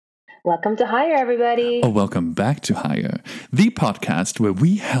Welcome to Hire, everybody. Welcome back to Hire, the podcast where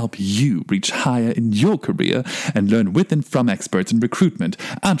we help you reach higher in your career and learn with and from experts in recruitment,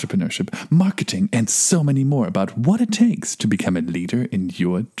 entrepreneurship, marketing, and so many more about what it takes to become a leader in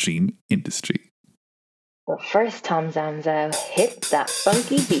your dream industry. But first, Tom Zamzo, hit that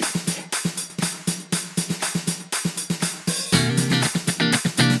funky beat.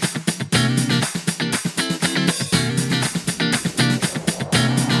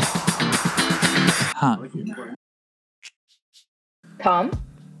 Huh. Tom?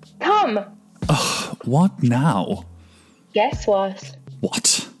 Ugh, what now? Guess what?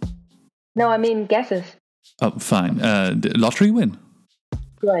 What? No, I mean, guess it. Oh, fine. The lottery win.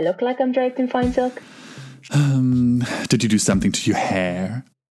 Do I look like I'm draped in fine silk? Did you do something to your hair?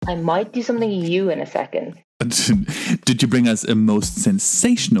 I might do something to you in a second. Did you bring us a most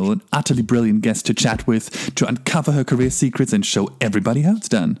sensational and utterly brilliant guest to chat with to uncover her career secrets and show everybody how it's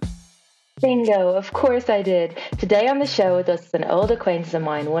done? Bingo, of course I did. Today on the show with us is an old acquaintance of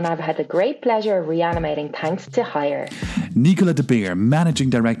mine, one I've had the great pleasure of reanimating thanks to Hire. Nicola De Beer, Managing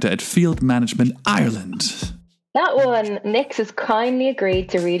Director at Field Management Ireland. That one, Nix has kindly agreed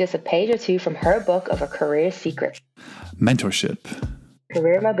to read us a page or two from her book of her career secrets. Mentorship.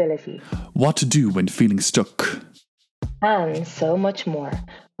 Career mobility. What to do when feeling stuck. And so much more.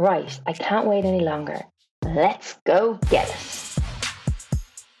 Right, I can't wait any longer. Let's go get it.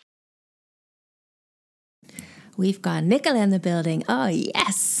 We've got Nicola in the building. Oh,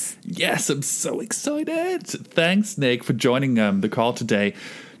 yes. Yes, I'm so excited. Thanks, Nick, for joining the call today.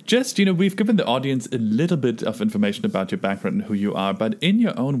 Just, we've given the audience a little bit of information about your background and who you are, but in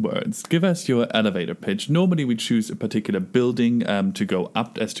your own words, give us your elevator pitch. Normally we choose a particular building to go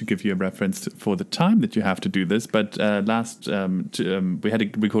up as to give you a reference for the time that you have to do this, but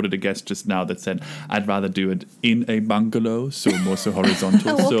we recorded a guest just now that said, I'd rather do it in a bungalow, so more so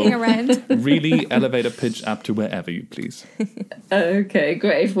horizontal. Walking around. Really elevator pitch up to wherever you please. Okay,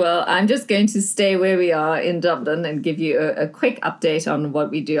 great. Well, I'm just going to stay where we are in Dublin and give you a quick update on what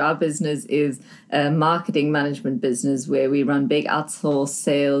we do. Our business is a marketing management business where we run big outsourced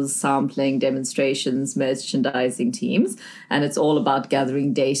sales, sampling, demonstrations, merchandising teams. And it's all about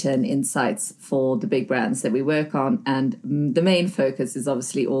gathering data and insights for the big brands that we work on. And the main focus is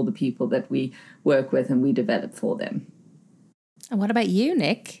obviously all the people that we work with and we develop for them. And what about you,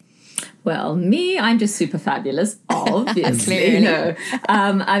 Nick? Well, I'm just super fabulous, obviously. Clearly.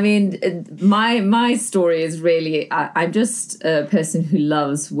 My story is really, I'm just a person who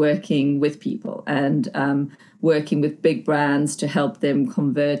loves working with people and working with big brands to help them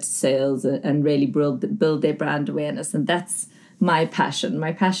convert sales and really build their brand awareness. And that's my passion.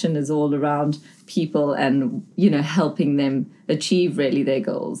 My passion is all around people and, helping them achieve really their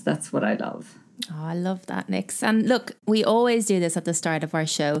goals. That's what I love. Oh, I love that, Nix. And look, we always do this at the start of our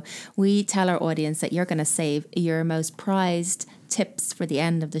show. We tell our audience that you're going to save your most prized tips for the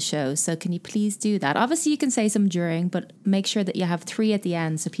end of the show. So can you please do that? Obviously, you can say some during, but make sure that you have 3 at the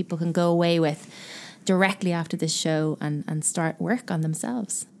end so people can go away with directly after this show and start work on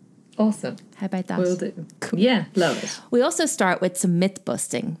themselves. Awesome. How about that? Will do. Cool. Yeah, love it. We also start with some myth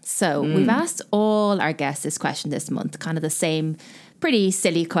busting. So we've asked all our guests this question this month, kind of the same pretty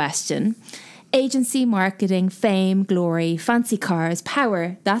silly question. Agency, marketing, fame, glory, fancy cars,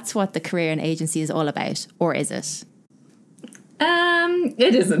 power. That's what the career in agency is all about. Or is it?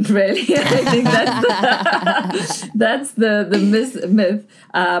 It isn't really. I think that's the myth.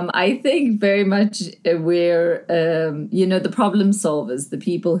 I think very much we're, the problem solvers, the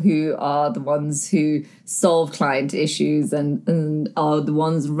people who are the ones who solve client issues and are the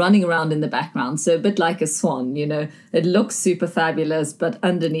ones running around in the background. So a bit like a swan, it looks super fabulous, but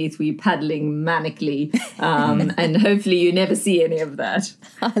underneath we paddling manically. And hopefully you never see any of that.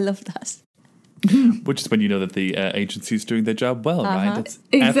 I love that. Which is when you know that the agency is doing their job well, right? It's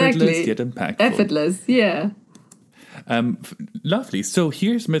exactly. Effortless yet impactful. Effortless, yeah. Lovely. So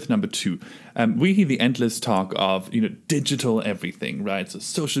here's myth number 2. We hear the endless talk of, digital everything, right? So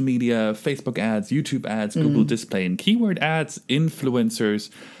social media, Facebook ads, YouTube ads, Google display and keyword ads, influencers.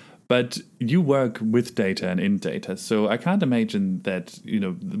 But you work with data and in data. So I can't imagine that,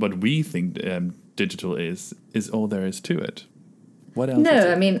 what we think digital is all there is to it. What else?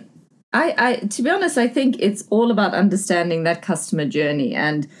 No, I mean, I to be honest, I think it's all about understanding that customer journey,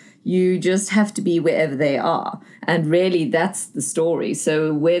 and you just have to be wherever they are. And really, that's the story.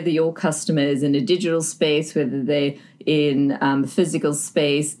 So whether your customer is in a digital space, whether they're in physical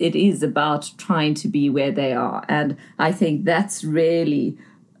space, it is about trying to be where they are. And I think that's really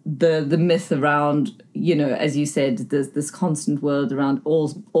the myth around, as you said, this constant world around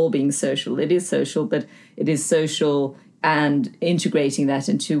all being social. It is social, but it is social and integrating that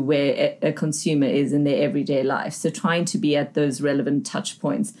into where a consumer is in their everyday life. So trying to be at those relevant touch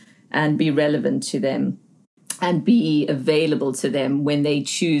points and be relevant to them and be available to them when they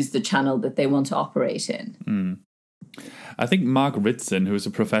choose the channel that they want to operate in. I think Mark Ritson, who is a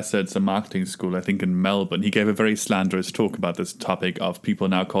professor at some marketing school, I think in Melbourne, he gave a very slanderous talk about this topic of people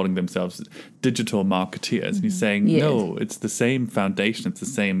now calling themselves digital marketeers. And he's saying, no, it's the same foundation, it's the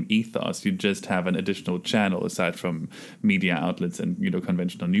same ethos. You just have an additional channel aside from media outlets and, you know,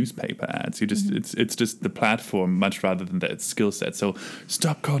 conventional newspaper ads. You just it's just the platform much rather than the skill set. So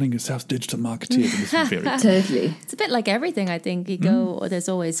stop calling yourselves digital marketeers. And this is very Totally. It's a bit like everything, I think. You go, there's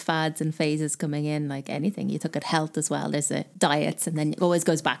always fads and phases coming in, like anything. You look at health as well. There's diets, and then it always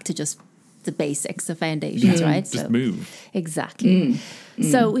goes back to just the basics, the foundations, right? Just move. Exactly.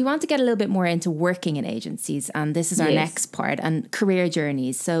 So we want to get a little bit more into working in agencies, and this is our next part, and career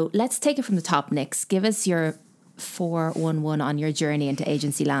journeys. So let's take it from the top, Nix. Give us your 411 on your journey into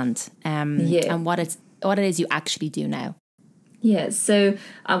agency land, and what it is you actually do now. Yeah, so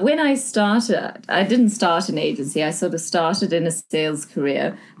when I started, I didn't start an agency. I sort of started in a sales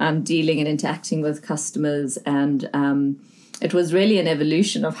career, dealing and interacting with customers. And it was really an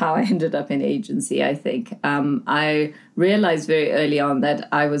evolution of how I ended up in agency, I think. I realized very early on that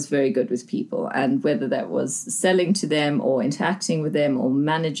I was very good with people, and whether that was selling to them or interacting with them or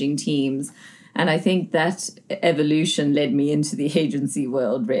managing teams. And I think that evolution led me into the agency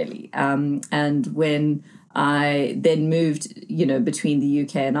world, really. And when I then moved, you know, between the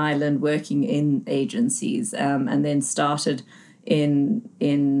UK and Ireland, working in agencies, and then started in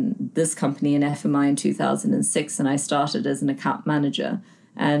this company in FMI in 2006, and I started as an account manager.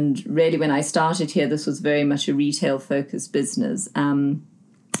 And really, when I started here, this was very much a retail-focused business, and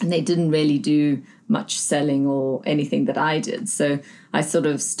they didn't really do much selling or anything that I did. So I sort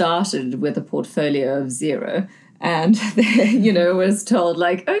of started with a portfolio of 0. And, you know, was told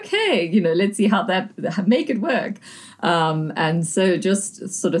like, okay, you know, let's see how make it work. And so just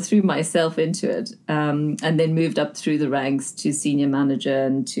sort of threw myself into it, and then moved up through the ranks to senior manager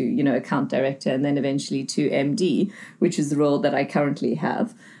and to, you know, account director, and then eventually to MD, which is the role that I currently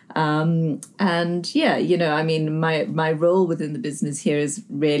have. And yeah, you know, I mean, my role within the business here is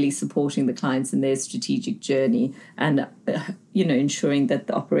really supporting the clients in their strategic journey and, you know, ensuring that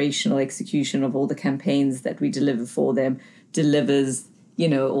the operational execution of all the campaigns that we deliver for them delivers, you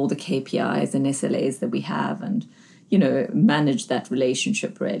know, all the KPIs and SLAs that we have, and, you know, manage that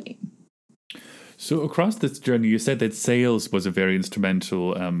relationship really. So across this journey, you said that sales was a very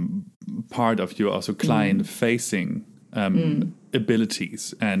instrumental part of your also client-facing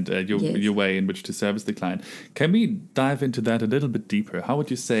abilities and your way in which to service the client. Can we dive into that a little bit deeper? How would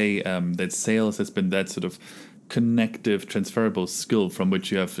you say that sales has been that sort of connective, transferable skill from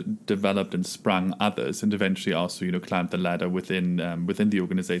which you have developed and sprung others, and eventually also, you know, climbed the ladder within the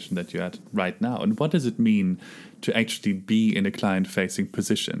organization that you're at right now? And what does it mean to actually be in a client-facing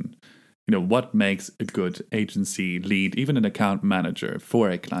position? You know, what makes a good agency lead, even an account manager for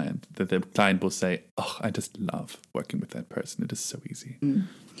a client, that the client will say, oh, I just love working with that person. It is so easy.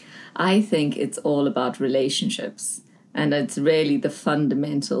 I think it's all about relationships. And it's really the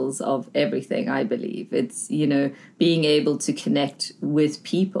fundamentals of everything, I believe. It's, you know, being able to connect with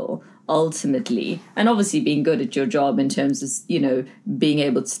people ultimately, and obviously being good at your job in terms of, you know, being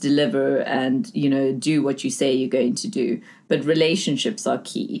able to deliver and, you know, do what you say you're going to do. But relationships are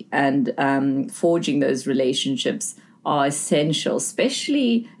key, and forging those relationships are essential.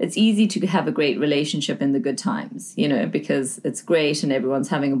 Especially, it's easy to have a great relationship in the good times, you know, because it's great and everyone's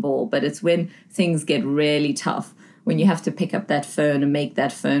having a ball. But it's when things get really tough, when you have to pick up that phone and make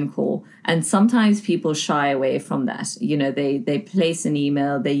that phone call. And sometimes people shy away from that. You know, they place an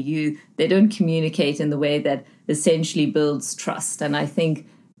email, they don't communicate in the way that essentially builds trust. And I think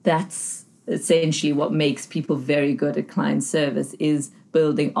that's essentially what makes people very good at client service, is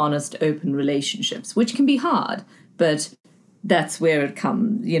building honest, open relationships, which can be hard, but that's where it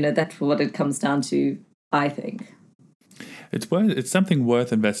comes, you know, that's what it comes down to, I think. It's something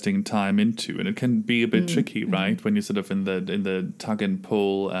worth investing time into, and it can be a bit tricky, right? When you're sort of in the tug and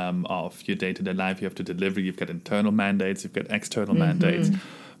pull of your day-to-day life, you have to deliver. You've got internal mandates, you've got external mandates.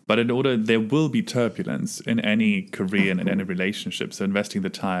 But there will be turbulence in any career and in any relationship. So investing the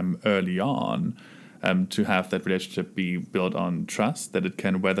time early on to have that relationship be built on trust, that it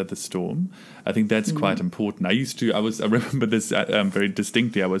can weather the storm, I think that's quite important. I remember this very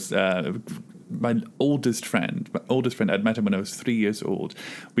distinctly. I was my oldest friend, I'd met him when I was 3 years old.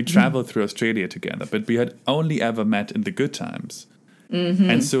 We traveled through Australia together, but we had only ever met in the good times.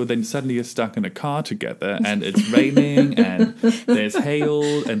 And so then suddenly you're stuck in a car together and it's raining and there's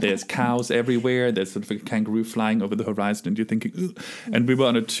hail and there's cows everywhere. There's sort of a kangaroo flying over the horizon and you're thinking, ooh. And we were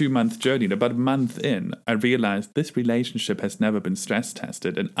on a 2-month journey. And about a month in, I realized this relationship has never been stress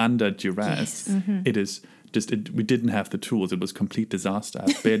tested, and under duress, it is just, we didn't have the tools. It was complete disaster.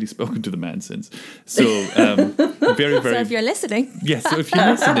 I've barely spoken to the man since. So very, very... So if you're listening... Yes, so if you're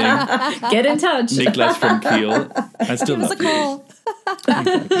listening... Get in touch. Niklas from Kiel. I still Give us love a you. call.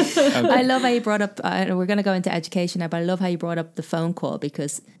 I love how you brought up, we're going to go into education now, but I love how you brought up the phone call,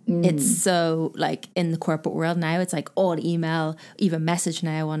 because it's so, like, in the corporate world now, it's like all email, even message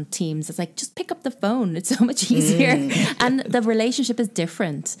now on Teams. It's like, just pick up the phone. It's so much easier. And the relationship is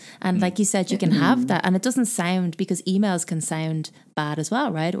different. And like you said, you can have that. And it doesn't sound, because emails can sound bad as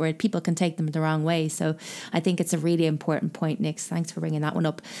well, right? Or people can take them the wrong way. So I think it's a really important point, Nick. Thanks for bringing that one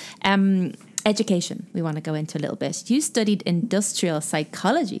up. Education, we want to go into a little bit. You studied industrial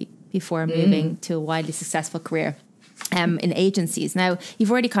psychology before moving to a widely successful career in agencies. Now,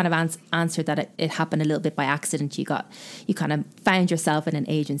 you've already kind of answered that it happened a little bit by accident. You kind of found yourself in an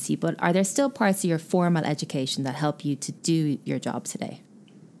agency, but are there still parts of your formal education that help you to do your job today?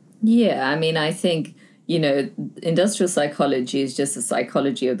 Yeah, I mean, I think, industrial psychology is just the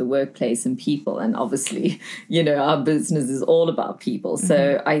psychology of the workplace and people. And obviously, our business is all about people.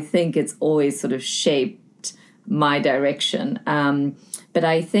 So I think it's always sort of shaped my direction. But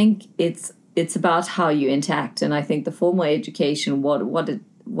I think it's about how you interact. And I think the formal education, what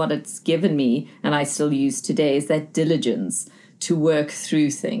it's given me, and I still use today, is that diligence to work through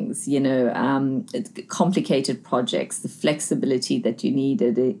things, complicated projects, the flexibility that you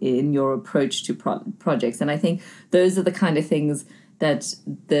needed in your approach to projects. And I think those are the kind of things that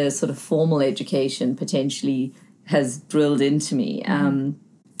the sort of formal education potentially has drilled into me, and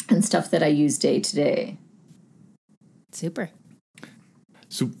stuff that I use day to day. Super.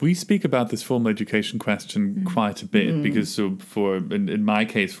 So we speak about this formal education question quite a bit because in my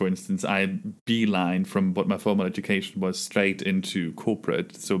case, for instance, I beeline from what my formal education was straight into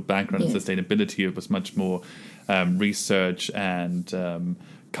corporate. So background in sustainability, it was much more research and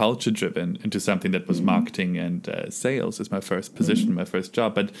culture driven into something that was marketing and sales as my first position, my first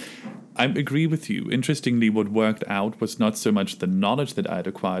job. But I agree with you. Interestingly, what worked out was not so much the knowledge that I had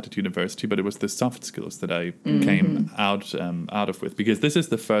acquired at university, but it was the soft skills that I came out of with. Because this is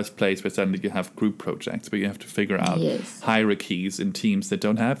the first place where suddenly you have group projects where you have to figure out hierarchies in teams that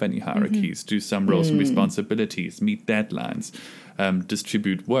don't have any hierarchies, do some roles and responsibilities, meet deadlines,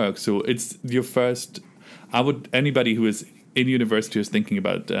 distribute work. So it's your first... anybody who is in university who's thinking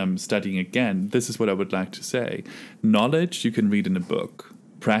about studying again, this is what I would like to say. Knowledge you can read in a book.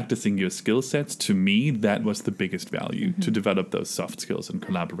 Practicing your skill sets, to me, that was the biggest value, to develop those soft skills and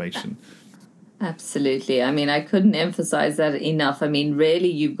collaboration. Absolutely. I mean, I couldn't emphasize that enough. I mean,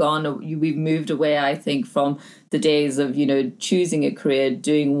 really, we've moved away, I think, from the days of, choosing a career,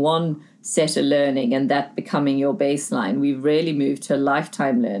 doing one set of learning and that becoming your baseline. We've really moved to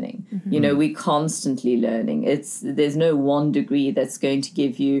lifetime learning. We're constantly learning. There's no one degree that's going to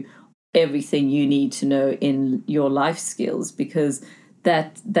give you everything you need to know in your life skills, because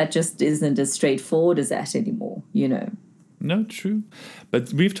that just isn't as straightforward as that anymore, No, true.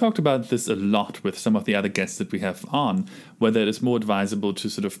 But we've talked about this a lot with some of the other guests that we have on, whether it is more advisable to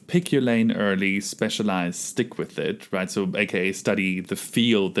sort of pick your lane early, specialize, stick with it, right? So AKA study the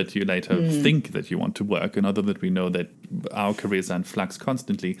field that you later think that you want to work, and other that we know that our careers are in flux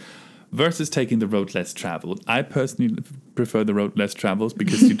constantly, versus taking the road less traveled. I personally prefer the road less traveled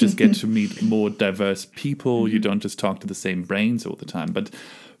because you just get to meet more diverse people. You don't just talk to the same brains all the time. But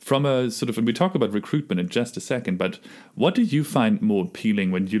from a sort of, and we talk about recruitment in just a second, but what do you find more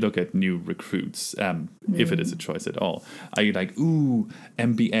appealing when you look at new recruits, if it is a choice at all? Are you like, ooh,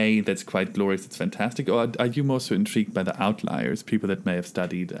 MBA, that's quite glorious, it's fantastic? Or are you more so intrigued by the outliers, people that may have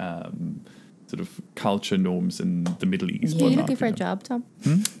studied sort of culture norms in the Middle East? Are you looking for a job, Tom?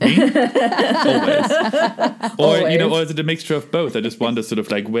 Me? Always. Or or is it a mixture of both? I just wonder sort of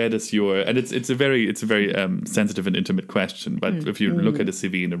like, where does your, and it's a very sensitive and intimate question, but if you look at a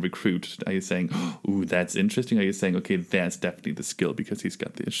CV and a recruit, are you saying, ooh, that's interesting? Are you saying, okay, that's definitely the skill because he's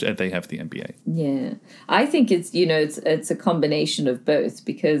got they have the MBA? Yeah, I think it's a combination of both,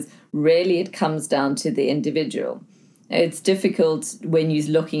 because really it comes down to the individual. It's difficult when you're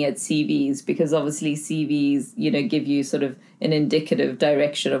looking at CVs, because obviously CVs, give you sort of an indicative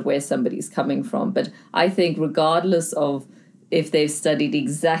direction of where somebody's coming from. But I think regardless of if they've studied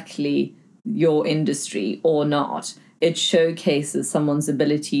exactly your industry or not, it showcases someone's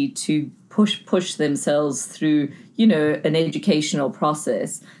ability to push themselves through, an educational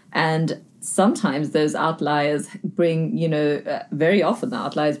process. And sometimes those outliers bring, very often the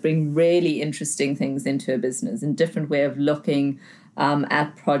outliers bring really interesting things into a business and different way of looking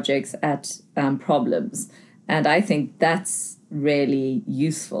at projects, at problems. And I think that's really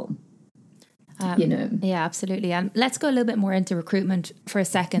useful. Yeah, absolutely. And let's go a little bit more into recruitment for a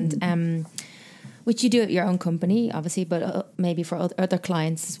second, which you do at your own company, obviously, but maybe for other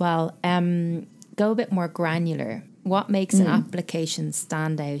clients as well. Go a bit more granular. What makes an application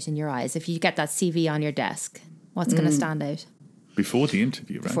stand out in your eyes? If you get that CV on your desk, what's going to stand out? Before the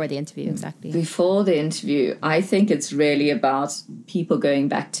interview, right? Before the interview, exactly. Before the interview, I think it's really about people going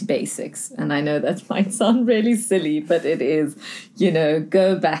back to basics. And I know that might sound really silly, but it is,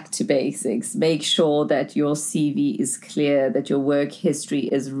 go back to basics. Make sure that your CV is clear, that your work history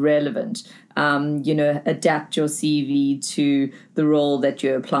is relevant. Adapt your CV to the role that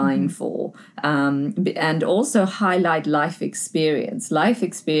you're applying for. And also highlight life experience. Life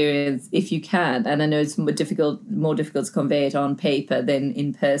experience, if you can, and I know it's more difficult to convey it on paper than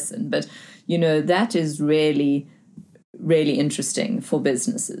in person, but, that is really, really interesting for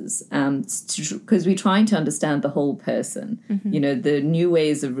businesses because we're trying to understand the whole person. The new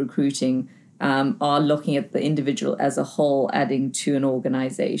ways of recruiting are looking at the individual as a whole, adding to an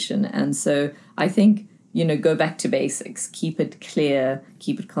organization. And so I think, go back to basics, keep it clear,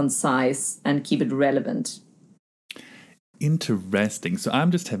 keep it concise, and keep it relevant. Interesting. So I'm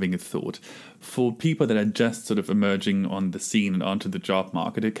just having a thought. For people that are just sort of emerging on the scene and onto the job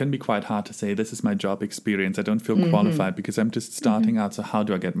market, it can be quite hard to say, this is my job experience. I don't feel qualified because I'm just starting out. So how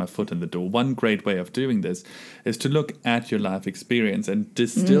do I get my foot in the door? One great way of doing this is to look at your life experience and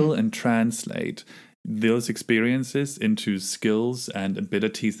distill and translate those experiences into skills and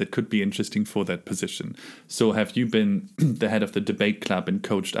abilities that could be interesting for that position. So have you been the head of the debate club and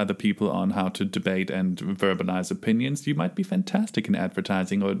coached other people on how to debate and verbalize opinions? You might be fantastic in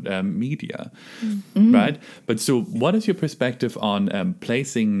advertising or media, right? But so what is your perspective on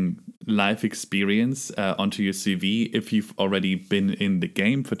placing life experience onto your CV if you've already been in the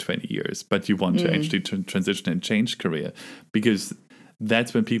game for 20 years, but you want to actually transition and change career? Because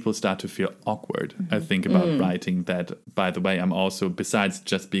that's when people start to feel awkward, I think, about writing that, by the way, I'm also, besides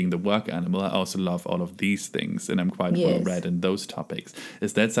just being the work animal, I also love all of these things and I'm quite well read in those topics.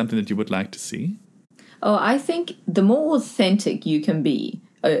 Is that something that you would like to see? Oh, I think the more authentic you can be,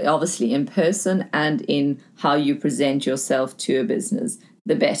 obviously in person and in how you present yourself to a business,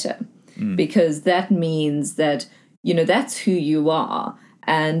 the better. Because that means that, that's who you are.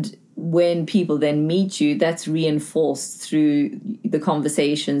 And when people then meet you, that's reinforced through the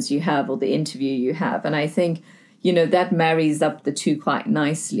conversations you have or the interview you have. And I think, that marries up the two quite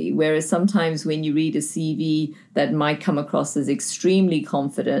nicely. Whereas sometimes when you read a CV that might come across as extremely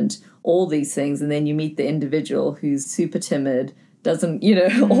confident, all these things, and then you meet the individual who's super timid, doesn't,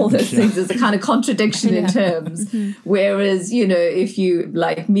 all those things, is a kind of contradiction in terms. Whereas, if you,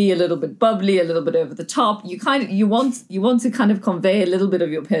 like me, a little bit bubbly, a little bit over the top, you want to kind of convey a little bit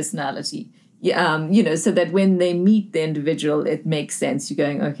of your personality, so that when they meet the individual, it makes sense. You're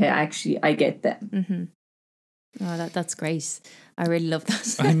going, okay, actually, I get them. Oh, that's great. I really love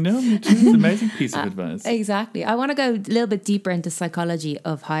that. I know, me too. It's an amazing piece of advice. Exactly. I want to go a little bit deeper into psychology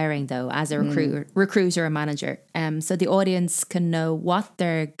of hiring, though, as a recruiter or manager, so the audience can know what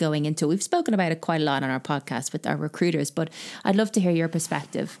they're going into. We've spoken about it quite a lot on our podcast with our recruiters, but I'd love to hear your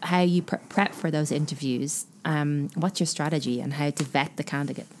perspective, how you prep for those interviews, what's your strategy and how to vet the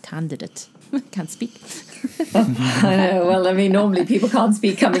candidate. Can't speak. I know. Well, I mean, normally people can't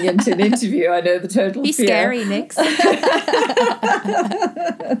speak coming into an interview. I know the total Be fear. Scary, Nix.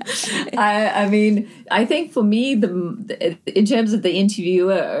 I mean, I think for me, in terms of the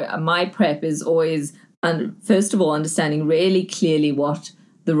interviewer, my prep is always, first of all, understanding really clearly what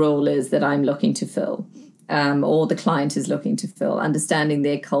the role is that I'm looking to fill. Or the client is looking to fill, understanding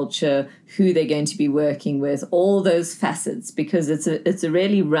their culture, who they're going to be working with, all those facets, because it's a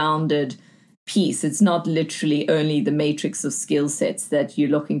really rounded piece. It's not literally only the matrix of skill sets that you're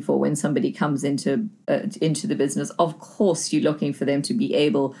looking for when somebody comes into the business. Of course, you're looking for them to be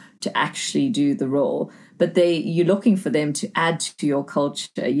able to actually do the role, but you're looking for them to add to your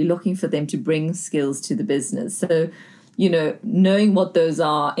culture. You're looking for them to bring skills to the business. So, knowing what those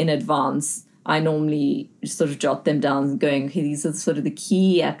are in advance, I normally sort of jot them down and going, okay, these are sort of the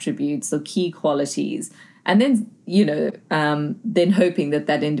key attributes or key qualities. And then, then hoping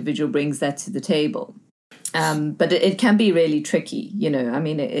that individual brings that to the table. But it can be really tricky, I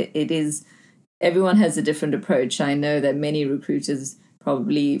mean, it is, everyone has a different approach. I know that many recruiters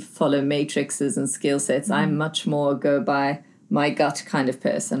probably follow matrices and skill sets. I'm much more go by my gut kind of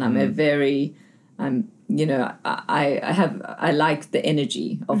person. I'm I like the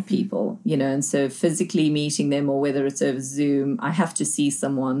energy of people, and so physically meeting them, or whether it's over Zoom, I have to see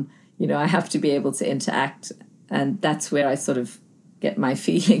someone, I have to be able to interact. And that's where I sort of get my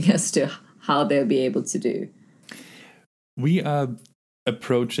feeling as to how they'll be able to do. We are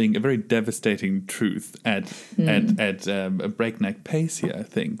approaching a very devastating truth at a breakneck pace here, I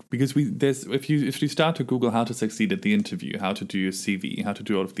think, because if you start to Google how to succeed at the interview, how to do your CV, how to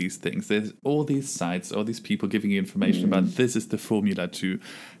do all of these things, there's all these sites, all these people giving you information about this is the formula to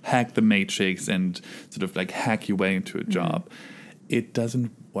hack the matrix and sort of like hack your way into a job. It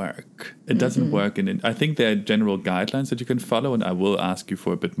doesn't work. It doesn't work. And I think there are general guidelines that you can follow, and I will ask you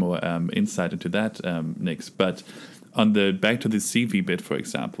for a bit more insight into that, Nix. But back to the CV bit, for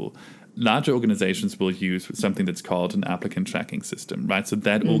example, larger organizations will use something that's called an applicant tracking system, right? So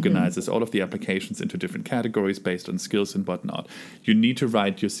that organizes all of the applications into different categories based on skills and whatnot. You need to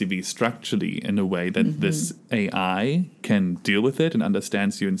write your CV structurally in a way that this AI can deal with it and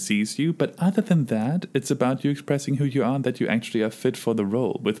understands you and sees you. But other than that, it's about you expressing who you are and that you actually are fit for the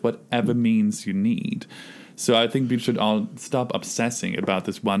role with whatever means you need. So I think we should all stop obsessing about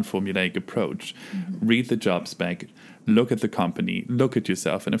this one formulaic approach. Read the job spec, look at the company, look at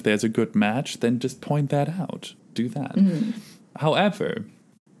yourself, and if there's a good match, then just point that out. Do that. However,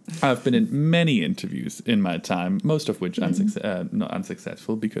 I've been in many interviews in my time, most of which not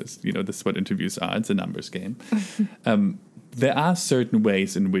unsuccessful, because this is what interviews are. It's a numbers game. There are certain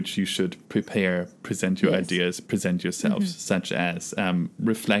ways in which you should prepare, present your ideas, present yourselves, such as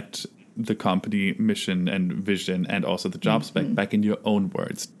reflect the company mission and vision and also the job spec back in your own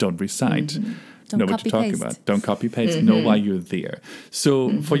words. Don't recite. Know what you're talking about. Don't copy paste. Know why you're there.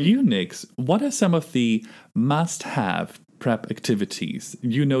 So for you, Nix, what are some of the must-have prep activities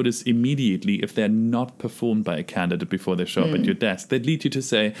you notice immediately if they're not performed by a candidate before they show up at your desk that lead you to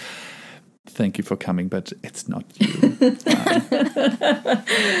say, thank you for coming, but it's not you.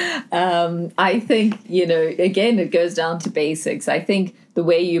 I think, again, it goes down to basics. I think the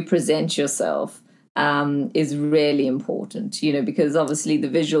way you present yourself is really important, because obviously the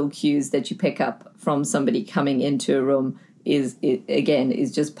visual cues that you pick up from somebody coming into a room is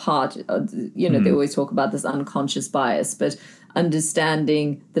just part of, they always talk about this unconscious bias, but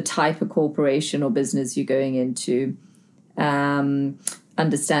understanding the type of corporation or business you're going into,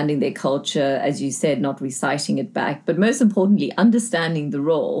 understanding their culture, as you said, not reciting it back, but most importantly, understanding the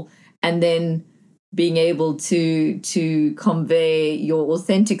role and then being able to convey your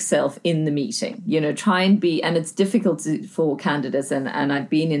authentic self in the meeting, try and be, and it's difficult for candidates, and I've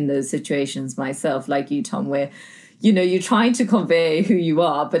been in those situations myself, like you, Tom, where, you're trying to convey who you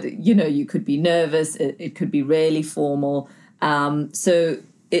are, but, you could be nervous, it could be really formal. So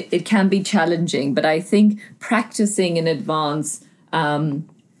it can be challenging, but I think practicing in advance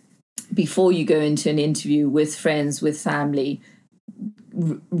before you go into an interview with friends, with family,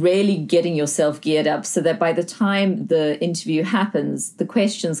 really getting yourself geared up so that by the time the interview happens, the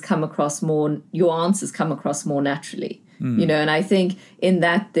questions come across your answers come across more naturally, and I think in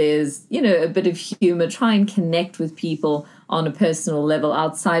that there's, a bit of humor, try and connect with people on a personal level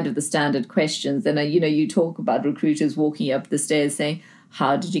outside of the standard questions. And, you talk about recruiters walking up the stairs saying,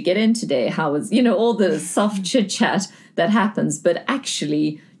 how did you get in today? How was, all the soft chit chat that happens, but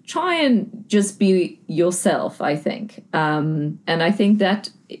actually try and just be yourself, I think. And I think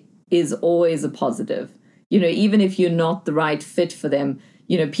that is always a positive, even if you're not the right fit for them.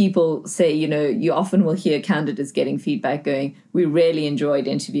 People say, you often will hear candidates getting feedback going, we really enjoyed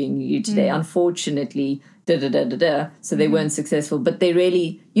interviewing you today. Unfortunately, so they weren't successful, but they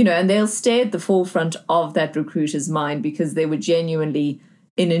really, and they'll stay at the forefront of that recruiter's mind because they were genuinely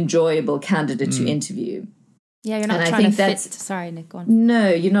an enjoyable candidate to interview. Yeah, you're not trying to fit. Sorry, Nick, go on. No,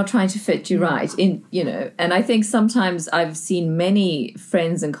 you're not trying to fit. You're right. And I think sometimes I've seen many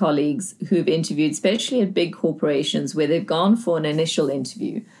friends and colleagues who've interviewed, especially at big corporations, where they've gone for an initial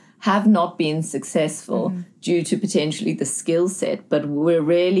interview, have not been successful due to potentially the skill set, but were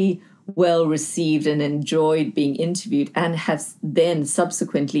really well received and enjoyed being interviewed, and have then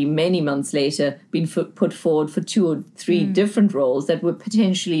subsequently, many months later, been put forward for 2 or 3 different roles that were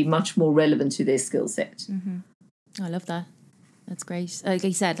potentially much more relevant to their skill set. I love that. That's great. Like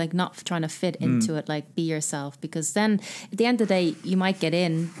you said, like not trying to fit into it, like be yourself, because then at the end of the day, you might get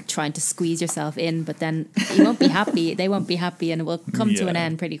in trying to squeeze yourself in, but then you won't be happy. They won't be happy, and it will come to an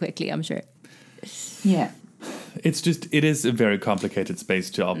end pretty quickly, I'm sure. Yeah. it is a very complicated space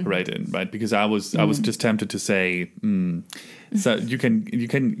to operate in, right? Because I was just tempted to say, so you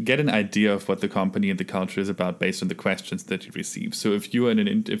can get an idea of what the company and the culture is about based on the questions that you receive. So if you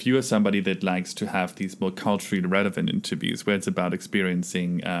are somebody that likes to have these more culturally relevant interviews where it's about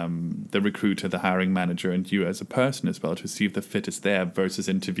experiencing the recruiter, the hiring manager, and you as a person as well to see if the fit is there, versus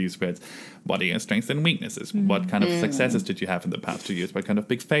interviews where it's what are your strengths and weaknesses, what kind of successes did you have in the past 2 years, what kind of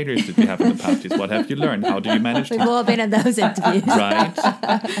big failures did you have in the past years, what have you learned, how do you manage We've all been in those interviews. Right.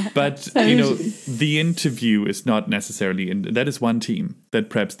 But, the interview is not necessarily, that is one team that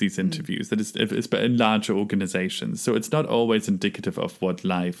preps these interviews, that is in larger organizations. So it's not always indicative of what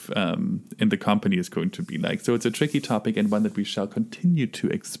life in the company is going to be like. So it's a tricky topic and one that we shall continue to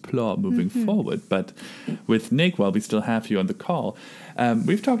explore moving forward. But with Nick, while we still have you on the call,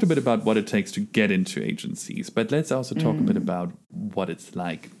 we've talked a bit about what it takes to get into agencies, but let's also talk a bit about what it's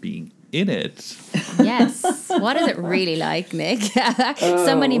like being in it. Yes. What is it really like, Nick?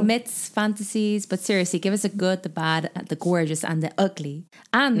 So many myths, fantasies, but seriously, give us the good, the bad, the gorgeous, and the ugly.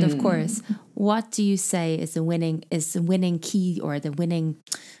 And of course, what do you say is the winning key, or the winning,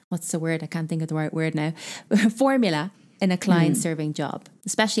 what's the word? I can't think of the right word now. Formula in a client serving job,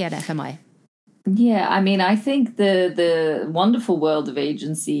 especially at FMI. Yeah, I mean, I think the wonderful world of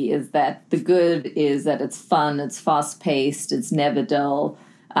agency is that the good is that it's fun, it's fast paced, it's never dull.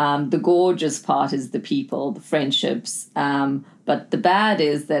 The gorgeous part is the people, the friendships. But the bad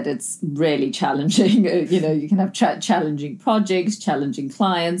is that it's really challenging. You can have challenging projects, challenging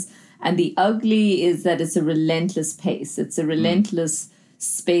clients. And the ugly is that it's a relentless pace. It's a relentless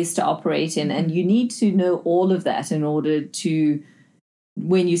space to operate in. And you need to know all of that in order to,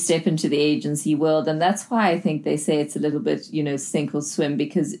 when you step into the agency world. And that's why I think they say it's a little bit, sink or swim,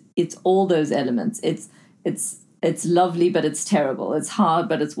 because it's all those elements. It's lovely, but it's terrible. It's hard,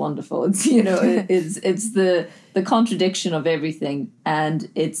 but it's wonderful. It's it's the contradiction of everything, and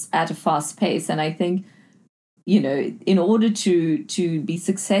it's at a fast pace. And I think, in order to be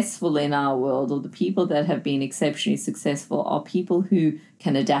successful in our world, or the people that have been exceptionally successful are people who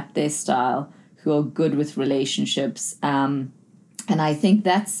can adapt their style, who are good with relationships. And I think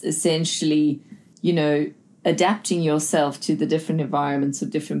that's essentially, adapting yourself to the different environments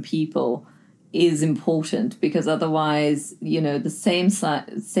of different people is important, because otherwise, the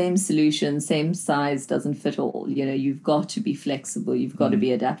same solution, same size doesn't fit all. You've got to be flexible, you've got to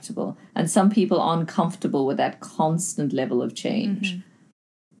be adaptable. And some people aren't comfortable with that constant level of change.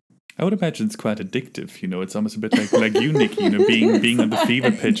 I would imagine it's quite addictive. It's almost a bit like you, Nikki, being on the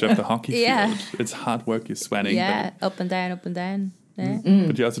fever pitch of the hockey field. It's hard work, you're sweating. Yeah, up and down, up and down. Yeah.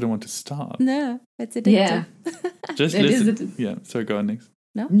 But you also don't want to stop. No, it's addictive. Yeah. Just listen. Yeah, sorry, go on, Nick.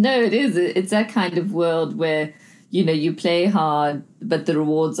 No, it is. It's that kind of world where, you play hard, but the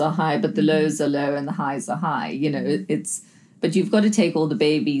rewards are high, but the lows are low and the highs are high. But you've got to take all the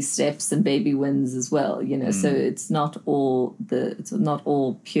baby steps and baby wins as well. So it's not all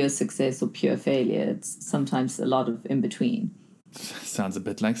pure success or pure failure. It's sometimes a lot of in between. Sounds a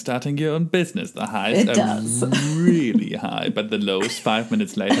bit like starting your own business. The highs are really high, but the lows 5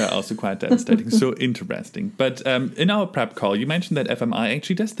 minutes later are also quite devastating. So interesting. But in our prep call, you mentioned that FMI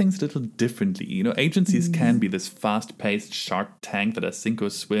actually does things a little differently. Agencies can be this fast-paced shark tank that are sink or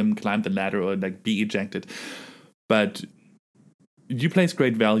swim, climb the ladder, or be ejected. But you place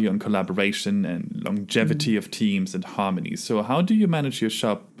great value on collaboration and longevity of teams and harmony. So how do you manage your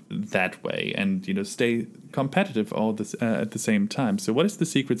shop that way and stay competitive all this at the same time? So what is the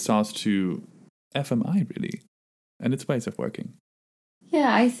secret sauce to FMI really and its ways of working?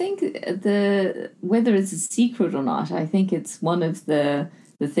 Yeah, I think whether it's a secret or not, I think it's one of the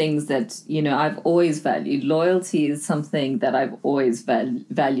things that I've always valued. Loyalty is something that I've always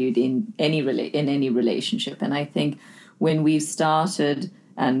valued in any relationship. And I think when we've started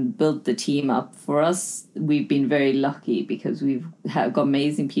and built the team up, for us, we've been very lucky because we've got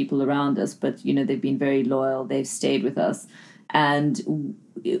amazing people around us, but they've been very loyal, they've stayed with us, and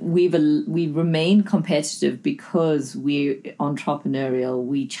we've remained competitive because we're entrepreneurial,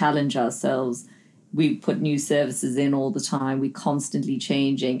 we challenge ourselves, we put new services in all the time, we're constantly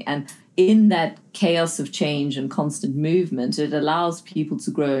changing, and in that chaos of change and constant movement, it allows people to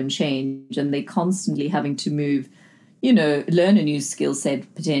grow and change, and they're constantly having to move, learn a new skill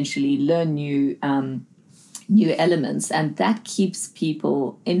set, potentially learn new elements. And that keeps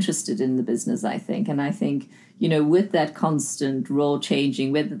people interested in the business, I think. And I think, with that constant role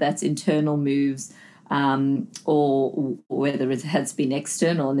changing, whether that's internal moves or whether it has been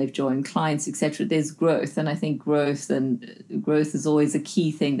external and they've joined clients, etc., there's growth. And I think growth is always a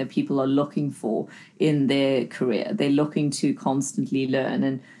key thing that people are looking for in their career. They're looking to constantly learn.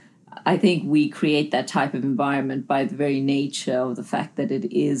 And I think we create that type of environment by the very nature of the fact that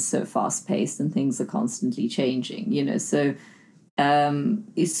it is so fast paced and things are constantly changing, so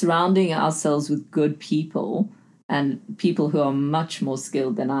is surrounding ourselves with good people and people who are much more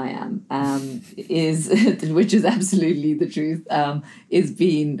skilled than I am, is, which is absolutely the truth, is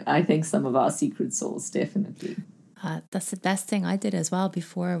being, I think, some of our secret sauce, definitely. That's the best thing I did as well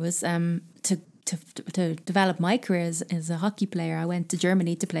before was to develop my career as a hockey player. I went to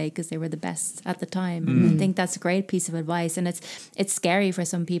Germany to play because they were the best at the time. And I think that's a great piece of advice. And it's scary for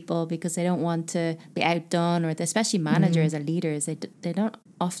some people because they don't want to be outdone, or especially managers and leaders. They don't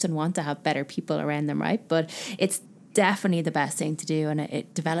often want to have better people around them, right? But it's definitely the best thing to do, and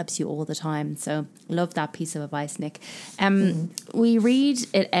it develops you all the time. So love that piece of advice, Nick. We read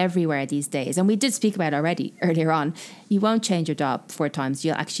it everywhere these days, and we did speak about it already earlier on. You won't change your job 4 times.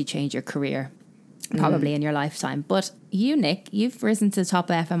 You'll actually change your career probably in your lifetime. But you, Nick, you've risen to the top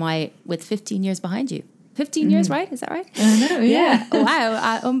of FMI with 15 years behind you. 15 years, right? Is that right? I know, yeah.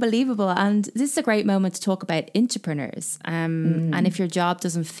 Wow, unbelievable. And this is a great moment to talk about entrepreneurs. And if your job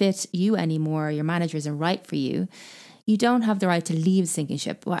doesn't fit you anymore, your manager isn't right for you, you don't have the right to leave Sinking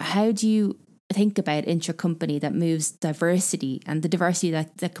Ship. How do you think about intra-company that moves diversity and the diversity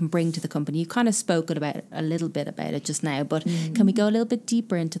that can bring to the company? You kind of spoke about a little bit about it just now, but can we go a little bit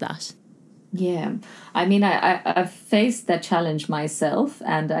deeper into that? Yeah, I mean, I've faced that challenge myself,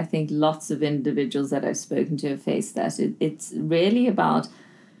 and I think lots of individuals that I've spoken to have faced that. It's really about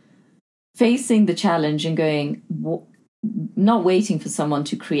facing the challenge and going, not waiting for someone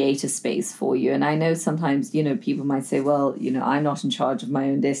to create a space for you. And I know sometimes, people might say, well, I'm not in charge of my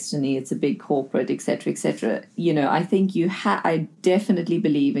own destiny. It's a big corporate, et cetera, et cetera. I think I definitely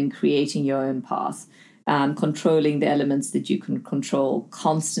believe in creating your own path. Controlling the elements that you can control,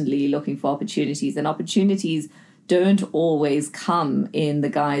 constantly looking for opportunities. And opportunities don't always come in the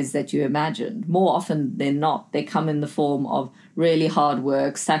guise that you imagined. More often than not, they come in the form of really hard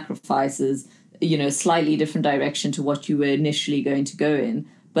work, sacrifices, slightly different direction to what you were initially going to go in.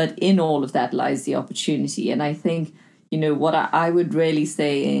 But in all of that lies the opportunity. And I think, what I would really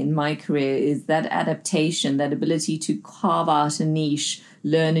say in my career is that adaptation, that ability to carve out a niche,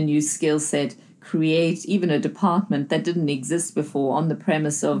 learn a new skill set, create even a department that didn't exist before on the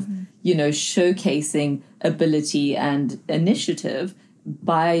premise of, showcasing ability and initiative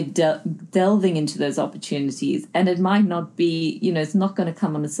by delving into those opportunities. And it might not be, it's not going to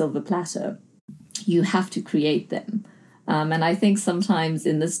come on a silver platter. You have to create them. And I think sometimes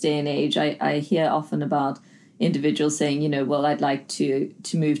in this day and age, I hear often about individuals saying, well, I'd like to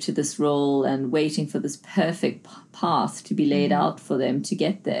move to this role and waiting for this perfect path to be laid out for them to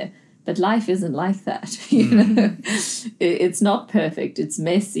get there. But life isn't like that. It's not perfect. It's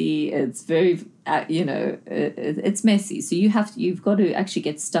messy. It's very, it's messy. So you've got to actually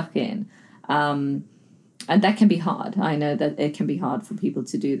get stuck in. And that can be hard. I know that it can be hard for people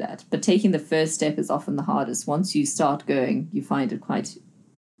to do that. But taking the first step is often the hardest. Once you start going, you find it quite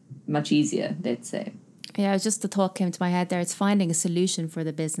much easier, let's say. Yeah, just the thought came to my head there. It's finding a solution for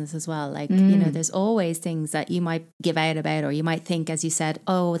the business as well. Like, there's always things that you might give out about, or you might think, as you said,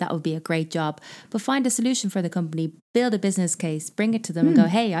 oh, that would be a great job. But find a solution for the company, build a business case, bring it to them and go,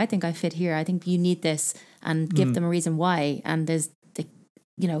 hey, I think I fit here. I think you need this, and give them a reason why. And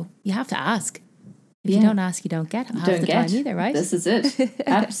you have to ask. If you don't ask, you don't get half the time either, right? This is it.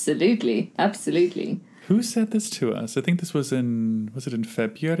 Absolutely. Absolutely. Who said this to us? I think this was in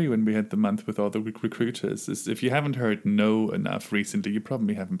February when we had the month with all the recruiters. If you haven't heard no enough recently, you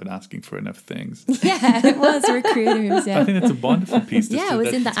probably haven't been asking for enough things. Yeah, it was recruiters. Yeah. I think that's a wonderful piece. Yeah, it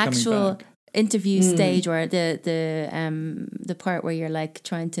was in the actual interview stage, or the part where you're like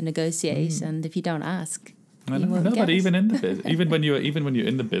trying to negotiate, and if you don't ask. I know, but even in the business, even when you're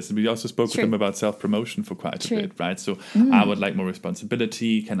in the business, we also spoke with them about self-promotion for quite a bit, right? So I would like more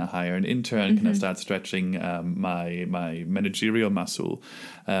responsibility. Can I hire an intern? Can I start stretching my managerial muscle?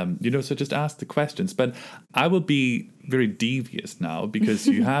 So just ask the questions. But I will be very devious now because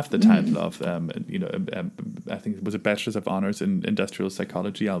you have the title of, I think it was a Bachelor's of Honors in Industrial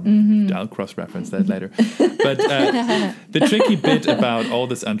Psychology. I'll cross-reference that later. But the tricky bit about all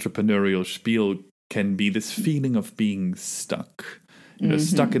this entrepreneurial spiel can be this feeling of being stuck,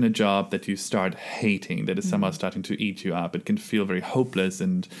 stuck in a job that you start hating, that is somehow starting to eat you up. It can feel very hopeless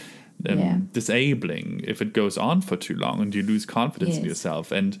and disabling if it goes on for too long and you lose confidence in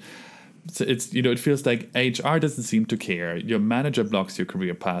yourself. And So it's, it feels like HR doesn't seem to care. Your manager blocks your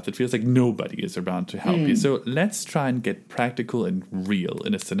career path. It feels like nobody is around to help you. So let's try and get practical and real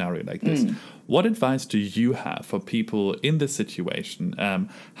in a scenario like this. What advice do you have for people in this situation?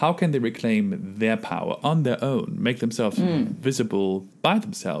 How can they reclaim their power on their own, make themselves visible by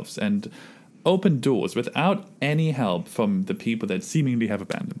themselves, and open doors without any help from the people that seemingly have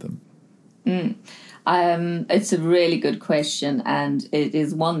abandoned them? It's a really good question, and it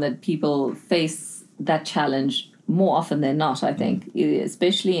is one that people face that challenge more often than not, I think,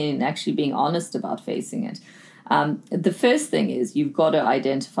 especially in actually being honest about facing it. The first thing is you've got to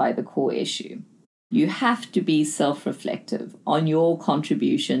identify the core issue. You have to be self-reflective on your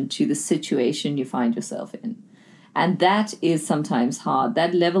contribution to the situation you find yourself in. And that is sometimes hard.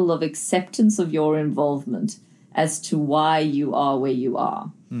 That level of acceptance of your involvement as to why you are where you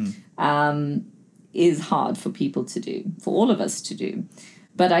are is hard for people to do, for all of us to do.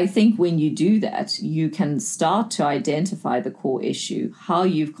 But I think when you do that, you can start to identify the core issue, how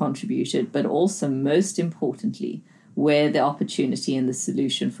you've contributed, but also, most importantly, where the opportunity and the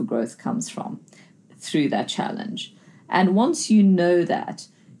solution for growth comes from through that challenge. And once you know that,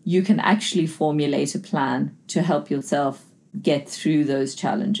 you can actually formulate a plan to help yourself get through those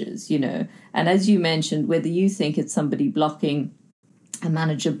challenges, And as you mentioned, whether you think it's somebody blocking, a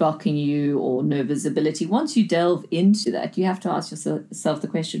manager blocking you, or no visibility, once you delve into that, you have to ask yourself the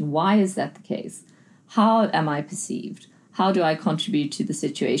question, why is that the case? How am I perceived? How do I contribute to the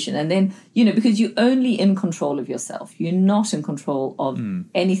situation? And then, because you're only in control of yourself, you're not in control of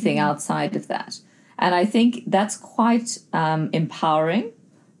anything outside of that. And I think that's quite empowering,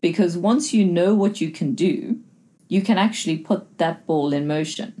 because once you know what you can do, you can actually put that ball in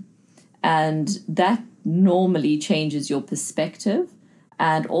motion. And that normally changes your perspective.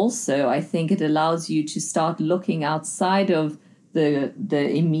 And also, I think it allows you to start looking outside of the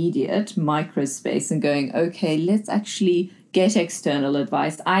immediate micro space and going, okay, let's actually get external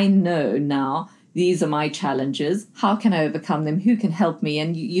advice. I know now these are my challenges. How can I overcome them? Who can help me?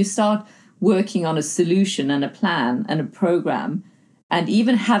 And you start working on a solution and a plan and a program. And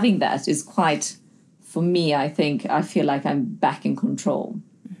even having that is quite, for me, I feel like I'm back in control.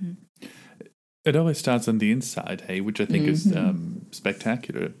 It always starts on the inside, hey, which I think is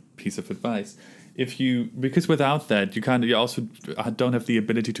spectacular piece of advice. Because without that, you also don't have the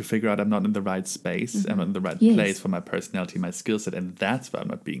ability to figure out I'm not in the right space, I'm not in the right place for my personality, my skill set, and that's why I'm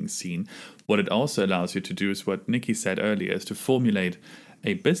not being seen. What it also allows you to do is what Nikki said earlier, is to formulate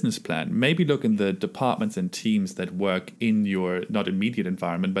a business plan. Maybe look in the departments and teams that work in your not immediate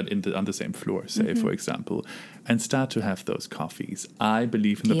environment, but on the same floor, say, for example, and start to have those coffees. I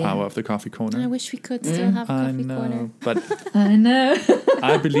believe in the power of the coffee corner. I wish we could still have coffee corner. But I know.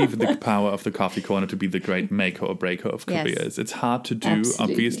 I believe in the power of the coffee corner to be the great maker or breaker of careers. It's hard to do,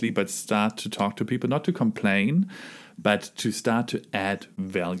 obviously, but start to talk to people, not to complain, but to start to add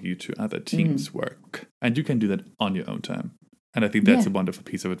value to other teams' work. And you can do that on your own time. And I think that's a wonderful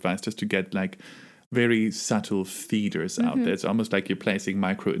piece of advice, just to get very subtle feeders out there. It's almost like you're placing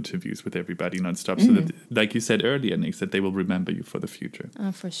micro interviews with everybody nonstop, so that, like you said earlier, Nick, that they will remember you for the future.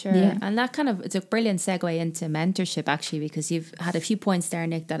 Oh, for sure. Yeah. And that it's a brilliant segue into mentorship, actually, because you've had a few points there,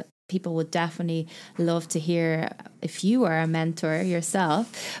 Nick, that people would definitely love to hear if you were a mentor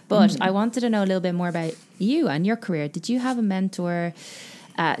yourself. But I wanted to know a little bit more about you and your career. Did you have a mentor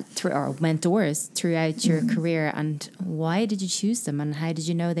or mentors throughout your career, and why did you choose them, and how did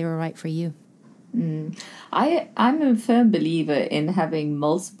you know they were right for you? I'm a firm believer in having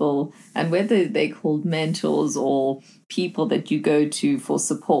multiple, and whether they're called mentors or people that you go to for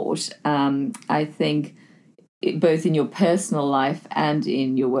support, I think both in your personal life and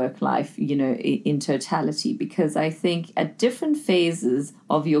in your work life, in totality, because I think at different phases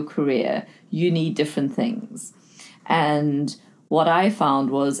of your career, you need different things. And what I found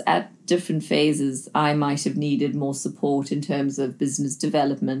was at different phases, I might have needed more support in terms of business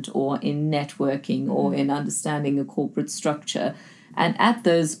development or in networking or in understanding a corporate structure. And at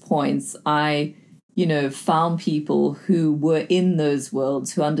those points, I, found people who were in those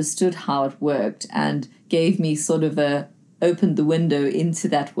worlds, who understood how it worked and gave me sort of opened the window into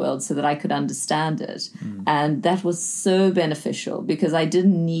that world so that I could understand it. And that was so beneficial because I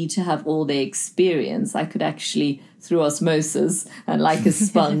didn't need to have all the experience. I could actually, through osmosis and like a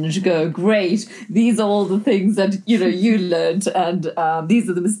sponge, go, great, these are all the things that, you learned, and these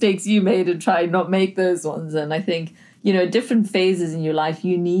are the mistakes you made, and try and not make those ones. And I think, different phases in your life,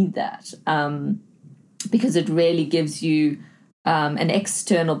 you need that because it really gives you an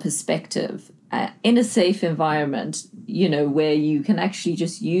external perspective in a safe environment, where you can actually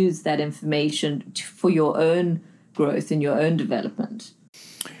just use that information for your own growth and your own development.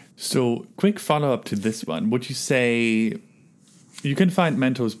 So, quick follow up to this one. Would you say you can find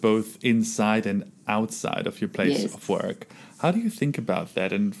mentors both inside and outside of your place Yes. of work? How do you think about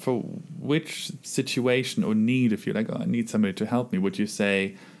that? And for which situation or need, if you're like, oh, I need somebody to help me, would you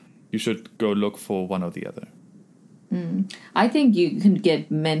say you should go look for one or the other? I think you can get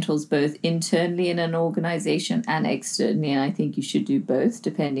mentors both internally in an organization and externally. And I think you should do both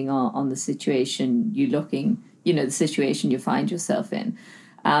depending on the situation you're looking, the situation you find yourself in.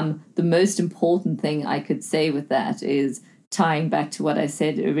 The most important thing I could say with that is tying back to what I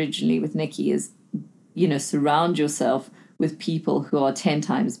said originally with Nikki is, surround yourself with people who are 10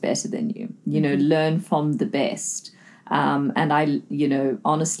 times better than you, learn from the best. And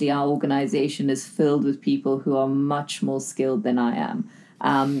honestly, our organization is filled with people who are much more skilled than I am.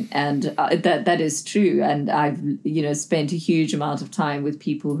 That is true. And I've, spent a huge amount of time with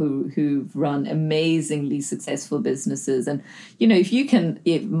people who've run amazingly successful businesses. And,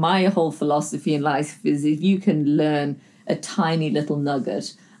 if my whole philosophy in life is if you can learn a tiny little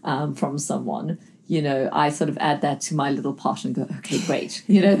nugget from someone, I sort of add that to my little pot and go, okay, great.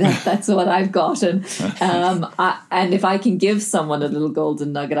 That's what I've got. And and if I can give someone a little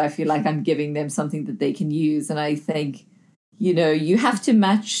golden nugget, I feel like I'm giving them something that they can use. And I think, you have to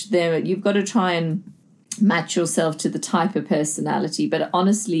match them. You've got to try and match yourself to the type of personality. But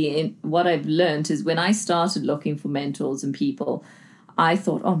honestly, what I've learned is when I started looking for mentors and people, I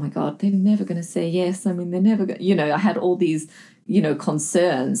thought, oh my God, they're never going to say yes. I mean, they're never going to, I had all these,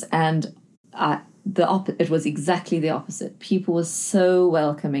 concerns. And it was exactly the opposite. People were so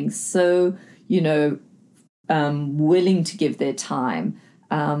welcoming, so, willing to give their time,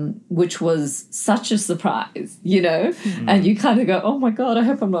 which was such a surprise, and you kind of go, oh my God, I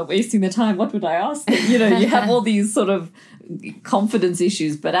hope I'm not wasting the time. What would I ask them? You have all these sort of confidence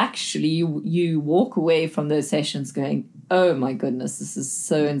issues, but actually you walk away from those sessions going, oh my goodness, this is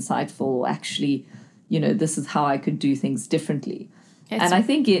so insightful. Actually, this is how I could do things differently. And I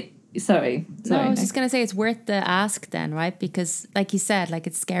think Sorry. No, I was just going to say it's worth the ask then, right? Because like you said, like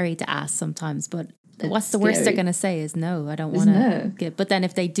it's scary to ask sometimes, but what's the worst they're going to say is no, I don't want to get. But then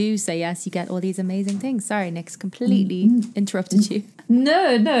if they do say yes, you get all these amazing things. Sorry, Nick's completely interrupted you. No.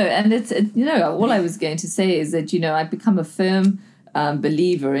 And it's, all I was going to say is that, I've become a firm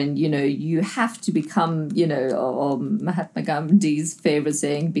believer in, you have to become, or Mahatma Gandhi's favorite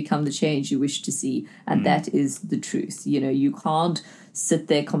saying, become the change you wish to see. And that is the truth. You can't sit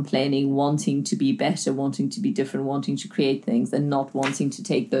there complaining, wanting to be better, wanting to be different, wanting to create things and not wanting to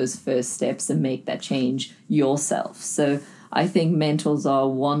take those first steps and make that change yourself. So I think mentors are a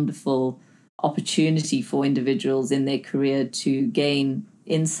wonderful opportunity for individuals in their career to gain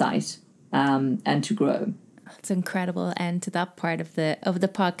insight and to grow. It's an incredible end to that part of the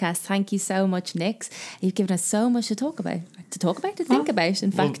podcast. Thank you so much, Nick. You've given us so much to think about,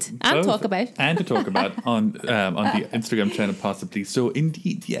 in fact, and talk about. And to talk about on the Instagram channel, possibly. So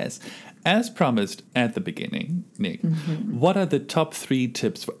indeed, yes. As promised at the beginning, Nick, what are the top 3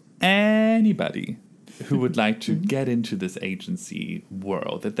 tips for anybody who would like to get into this agency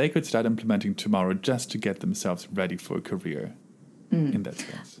world that they could start implementing tomorrow just to get themselves ready for a career in that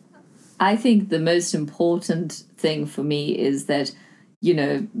space? I think the most important thing for me is that,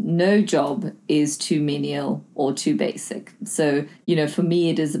 no job is too menial or too basic. So, for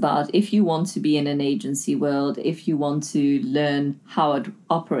me, it is about if you want to be in an agency world, if you want to learn how it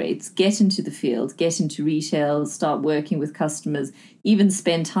operates, get into the field, get into retail, start working with customers, even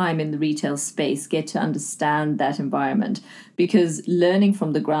spend time in the retail space, get to understand that environment, because learning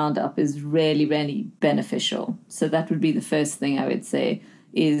from the ground up is really, really beneficial. So that would be the first thing I would say.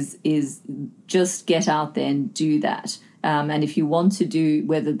 Is just get out there and do that. And if you want to do,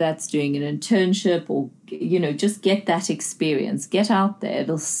 whether that's doing an internship or, just get that experience, get out there,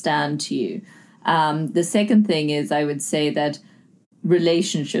 it'll stand to you. The second thing is I would say that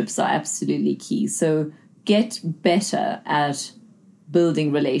relationships are absolutely key. So get better at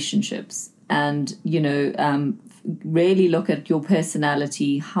building relationships and, really look at your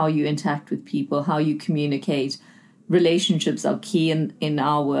personality, how you interact with people, how you communicate. Relationships are key in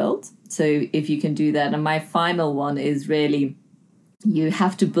our world. So if you can do that. And my final one is really, you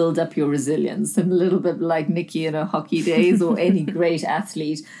have to build up your resilience. And a little bit like Nikki in her hockey days or any great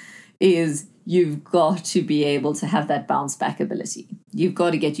athlete is you've got to be able to have that bounce back ability. You've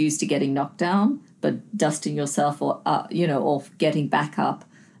got to get used to getting knocked down, but dusting yourself or, or getting back up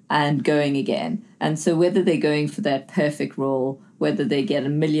and going again. And so whether they're going for that perfect role, whether they get a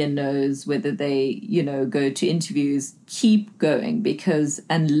million no's, whether they, go to interviews, keep going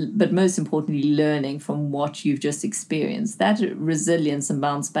but most importantly, learning from what you've just experienced. That resilience and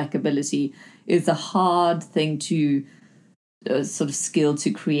bounce back ability is a hard thing to sort of skill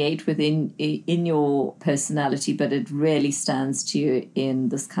to create within in your personality, but it really stands to you in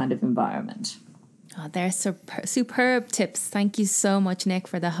this kind of environment. Oh, they're superb tips. Thank you so much, Nick,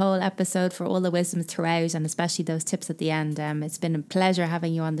 for the whole episode, for all the wisdoms throughout, and especially those tips at the end. It's been a pleasure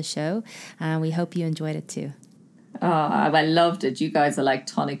having you on the show, and we hope you enjoyed it too. Oh, I loved it. You guys are like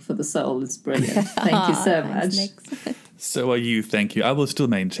tonic for the soul. It's brilliant. Thank you so much. So are you. Thank you. I will still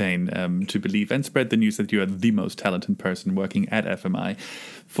maintain to believe and spread the news that you are the most talented person working at FMI.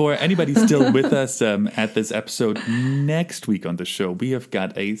 For anybody still with us at this episode, next week on the show, we have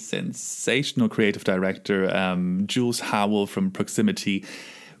got a sensational creative director, Jules Howell from Proximity.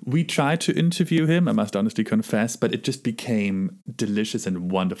 We tried to interview him, I must honestly confess, but it just became delicious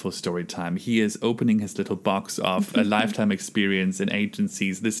and wonderful story time. He is opening his little box of a lifetime experience in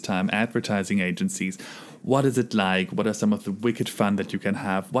agencies, this time advertising agencies. What is it like? What are some of the wicked fun that you can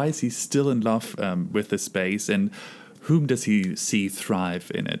have? Why is he still in love with the space? And whom does he see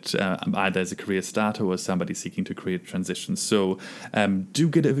thrive in it, either as a career starter or somebody seeking to create transitions? So do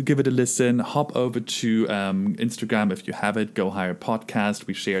give it a listen. Hop over to Instagram if you have it. Go Hire Podcast.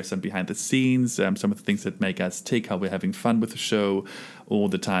 We share some behind the scenes, some of the things that make us tick, how we're having fun with the show all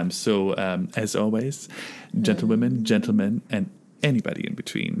the time. So as always, gentlewomen, gentlemen, and anybody in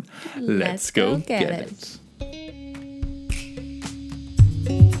between, let's go get it.